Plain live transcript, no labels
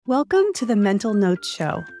Welcome to the Mental Notes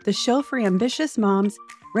Show, the show for ambitious moms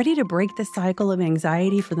ready to break the cycle of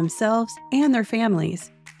anxiety for themselves and their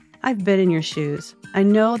families. I've been in your shoes. I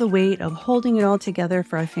know the weight of holding it all together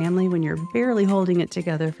for a family when you're barely holding it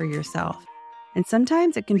together for yourself. And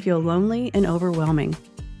sometimes it can feel lonely and overwhelming.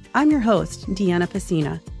 I'm your host, Deanna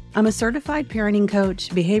Pacina. I'm a certified parenting coach,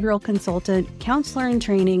 behavioral consultant, counselor in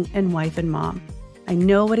training, and wife and mom. I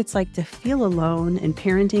know what it's like to feel alone in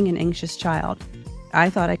parenting an anxious child. I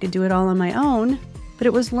thought I could do it all on my own, but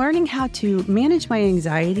it was learning how to manage my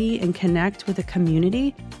anxiety and connect with a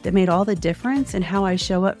community that made all the difference in how I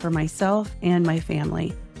show up for myself and my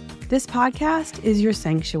family. This podcast is your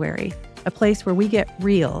sanctuary, a place where we get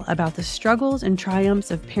real about the struggles and triumphs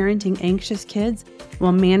of parenting anxious kids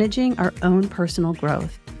while managing our own personal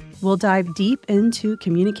growth. We'll dive deep into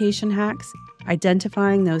communication hacks,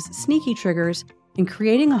 identifying those sneaky triggers, and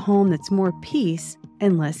creating a home that's more peace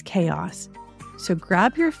and less chaos. So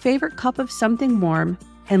grab your favorite cup of something warm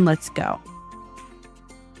and let's go.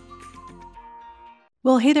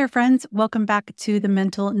 Well, hey there, friends. Welcome back to the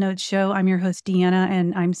Mental Notes Show. I'm your host, Deanna,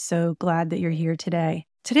 and I'm so glad that you're here today.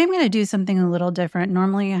 Today, I'm going to do something a little different.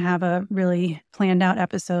 Normally, I have a really planned out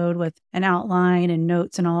episode with an outline and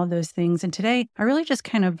notes and all of those things. And today, I really just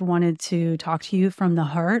kind of wanted to talk to you from the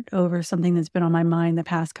heart over something that's been on my mind the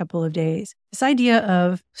past couple of days. This idea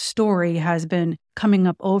of story has been coming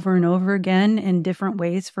up over and over again in different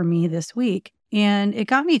ways for me this week. And it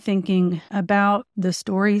got me thinking about the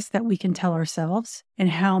stories that we can tell ourselves and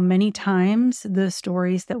how many times the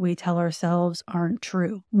stories that we tell ourselves aren't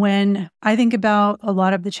true. When I think about a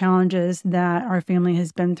lot of the challenges that our family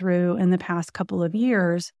has been through in the past couple of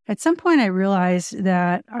years, at some point I realized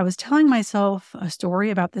that I was telling myself a story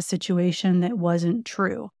about the situation that wasn't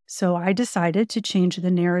true. So I decided to change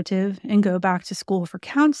the narrative and go back to school for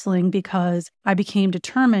counseling because I became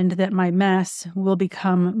determined that my mess will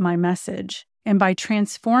become my message. And by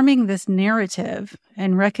transforming this narrative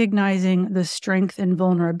and recognizing the strength and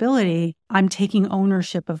vulnerability, I'm taking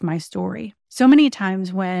ownership of my story. So many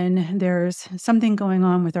times when there's something going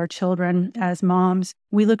on with our children as moms,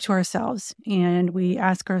 we look to ourselves and we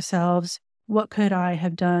ask ourselves, what could I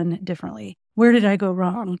have done differently? Where did I go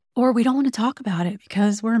wrong? Or we don't want to talk about it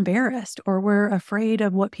because we're embarrassed or we're afraid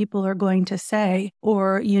of what people are going to say.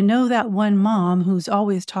 Or that one mom who's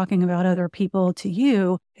always talking about other people to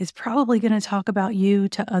you is probably going to talk about you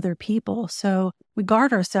to other people. So we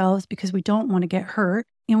guard ourselves because we don't want to get hurt.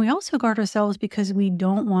 And we also guard ourselves because we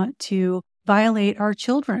don't want to violate our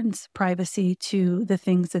children's privacy to the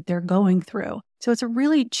things that they're going through. So it's a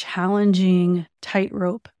really challenging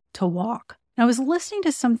tightrope to walk. I was listening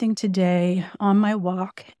to something today on my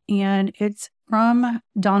walk, and it's from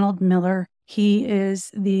Donald Miller. He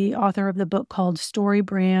is the author of the book called Story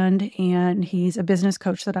Brand, and he's a business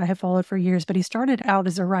coach that I have followed for years, but he started out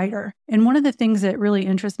as a writer. And one of the things that really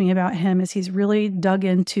interests me about him is he's really dug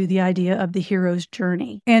into the idea of the hero's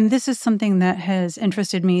journey. And this is something that has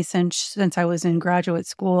interested me since I was in graduate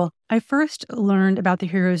school. I first learned about the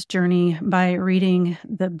hero's journey by reading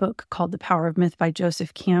the book called The Power of Myth by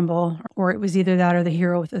Joseph Campbell, or it was either that or The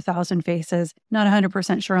Hero with a Thousand Faces. Not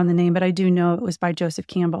 100% sure on the name, but I do know it was by Joseph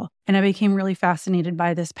Campbell. And I became really fascinated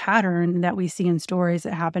by this pattern that we see in stories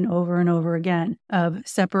that happen over and over again of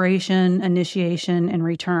separation, initiation, and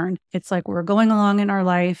return. It's like we're going along in our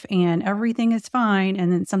life and everything is fine, and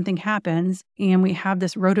then something happens, and we have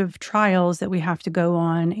this road of trials that we have to go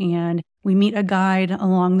on, and we meet a guide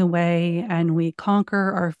along the way and we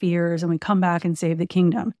conquer our fears and we come back and save the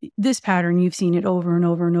kingdom. This pattern, you've seen it over and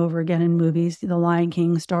over and over again in movies, The Lion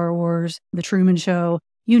King, Star Wars, The Truman Show,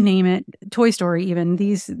 you name it, Toy Story even.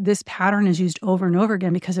 This pattern is used over and over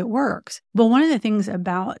again because it works. But one of the things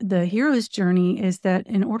about the hero's journey is that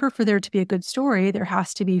in order for there to be a good story, there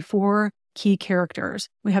has to be 4 key characters.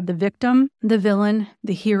 We have the victim, the villain,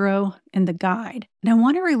 the hero, and the guide. And I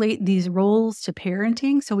want to relate these roles to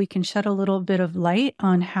parenting so we can shed a little bit of light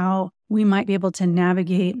on how we might be able to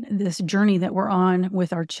navigate this journey that we're on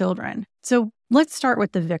with our children. So let's start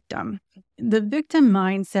with the victim. The victim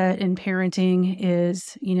mindset in parenting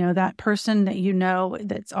is, that person that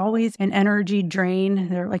that's always an energy drain.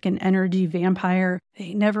 They're like an energy vampire.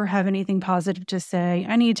 They never have anything positive to say.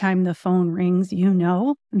 Anytime the phone rings,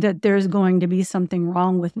 that there's going to be something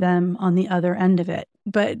wrong with them on the other end of it.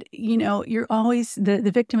 But, you're always, the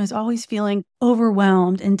victim is always feeling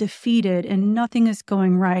overwhelmed and defeated and nothing is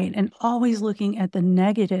going right and always looking at the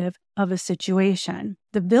negative of a situation.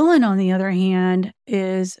 The villain, on the other hand,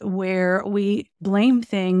 is where we blame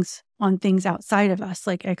things on things outside of us,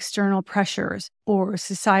 like external pressures or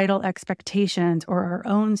societal expectations or our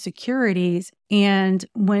own securities And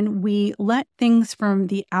when we let things from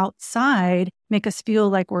the outside make us feel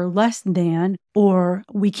like we're less than, or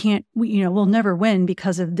we'll never win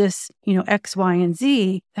because of this, X, Y, and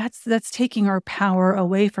Z, that's taking our power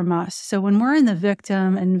away from us. So when we're in the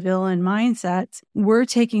victim and villain mindsets, we're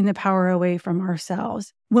taking the power away from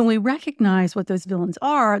ourselves. When we recognize what those villains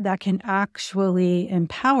are, that can actually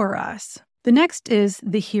empower us. The next is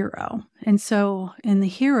the hero. And so in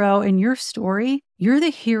your story, you're the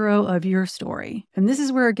hero of your story. And this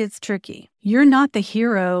is where it gets tricky. You're not the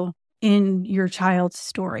hero in your child's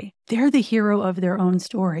story. They're the hero of their own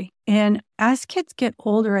story. And as kids get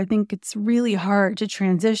older, I think it's really hard to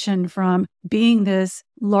transition from being this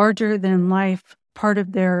larger than life part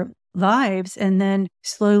of their lives. And then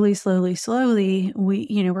slowly,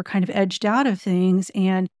 we're kind of edged out of things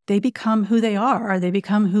and they become who they are. They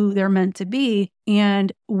become who they're meant to be.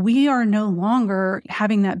 And we are no longer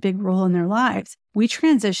having that big role in their lives. We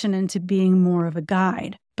transition into being more of a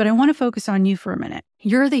guide. But I want to focus on you for a minute.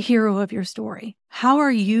 You're the hero of your story. How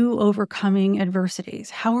are you overcoming adversities?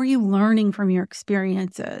 How are you learning from your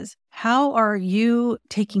experiences? How are you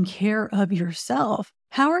taking care of yourself?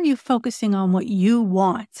 How are you focusing on what you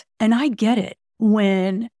want? And I get it.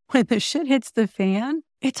 When the shit hits the fan,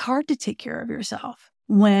 it's hard to take care of yourself.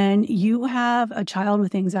 When you have a child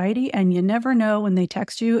with anxiety and you never know when they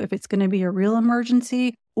text you if it's going to be a real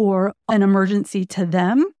emergency or an emergency to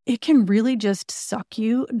them, it can really just suck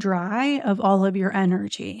you dry of all of your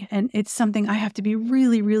energy. And it's something I have to be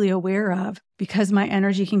really, really aware of because my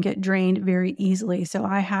energy can get drained very easily. So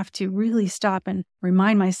I have to really stop and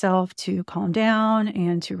remind myself to calm down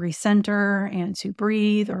and to recenter and to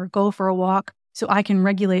breathe or go for a walk so I can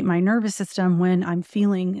regulate my nervous system when I'm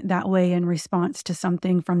feeling that way in response to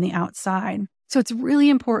something from the outside. So it's really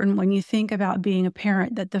important when you think about being a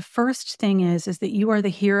parent that the first thing is that you are the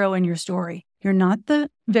hero in your story. You're not the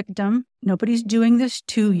victim. Nobody's doing this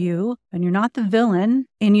to you, and you're not the villain.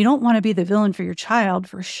 And you don't want to be the villain for your child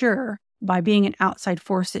for sure by being an outside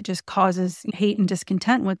force that just causes hate and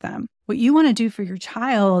discontent with them. What you want to do for your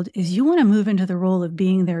child is you want to move into the role of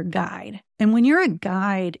being their guide. And when you're a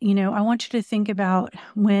guide, I want you to think about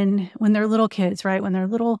when they're little kids, right? When they're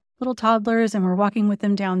little toddlers and we're walking with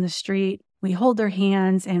them down the street, we hold their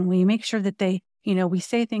hands and we make sure that they, we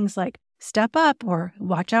say things like step up or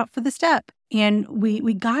watch out for the step. And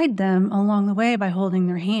we guide them along the way by holding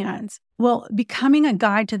their hands. Well, becoming a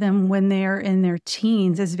guide to them when they're in their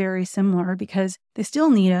teens is very similar because they still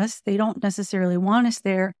need us. They don't necessarily want us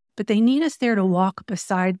there, but they need us there to walk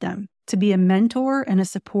beside them, to be a mentor and a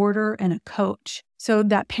supporter and a coach. So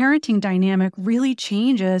that parenting dynamic really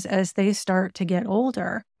changes as they start to get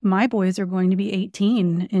older. My boys are going to be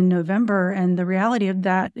 18 in November, and the reality of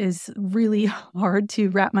that is really hard to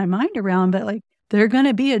wrap my mind around, but they're going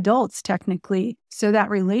to be adults technically. So that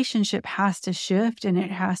relationship has to shift and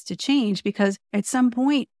it has to change because at some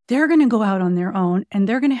point they're going to go out on their own and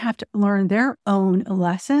they're going to have to learn their own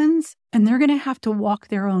lessons and they're going to have to walk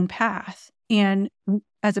their own path. And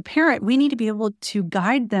as a parent, we need to be able to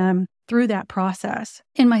guide them through that process.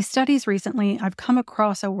 In my studies recently, I've come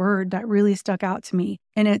across a word that really stuck out to me,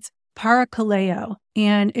 and it's parakaleo.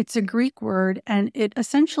 And it's a Greek word, and it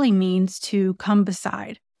essentially means to come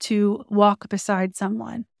beside, to walk beside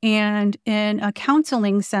someone. And in a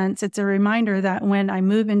counseling sense, it's a reminder that when I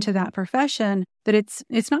move into that profession, that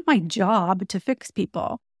it's not my job to fix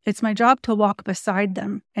people. It's my job to walk beside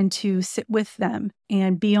them and to sit with them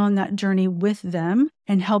and be on that journey with them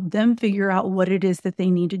and help them figure out what it is that they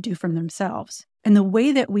need to do for themselves. And the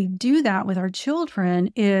way that we do that with our children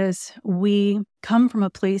is we come from a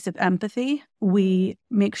place of empathy. We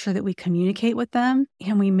make sure that we communicate with them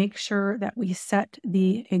and we make sure that we set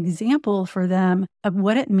the example for them of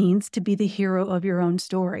what it means to be the hero of your own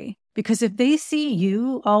story. Because if they see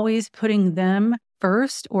you always putting them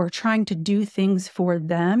first or trying to do things for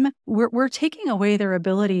them, we're taking away their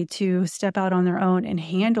ability to step out on their own and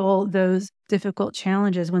handle those difficult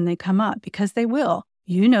challenges when they come up, because they will.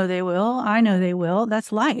 You know they will. I know they will.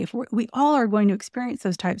 That's life. We all are going to experience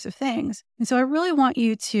those types of things. And so I really want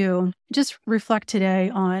you to just reflect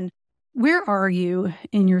today on where are you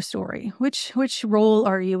in your story? Which role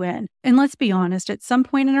are you in? And let's be honest, at some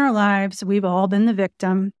point in our lives, we've all been the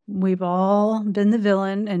victim. We've all been the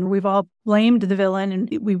villain, and we've all blamed the villain. And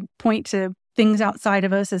we point to things outside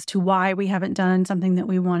of us as to why we haven't done something that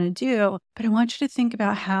we want to do. But I want you to think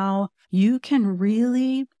about how you can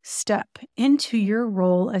really step into your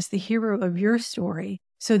role as the hero of your story.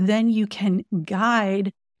 So then you can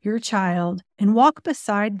guide your child and walk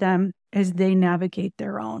beside them as they navigate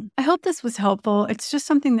their own. I hope this was helpful. It's just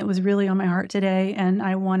something that was really on my heart today, and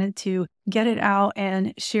I wanted to get it out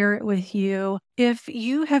and share it with you. If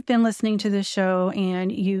you have been listening to this show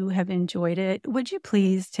and you have enjoyed it, would you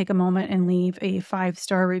please take a moment and leave a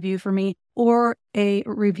 5-star review for me, or a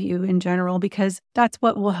review in general, because that's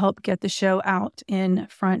what will help get the show out in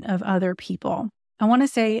front of other people. I want to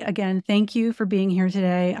say again, thank you for being here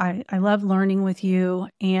today. I love learning with you,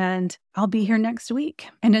 and I'll be here next week.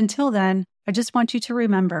 And until then, I just want you to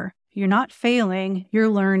remember, you're not failing, you're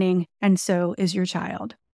learning, and so is your child.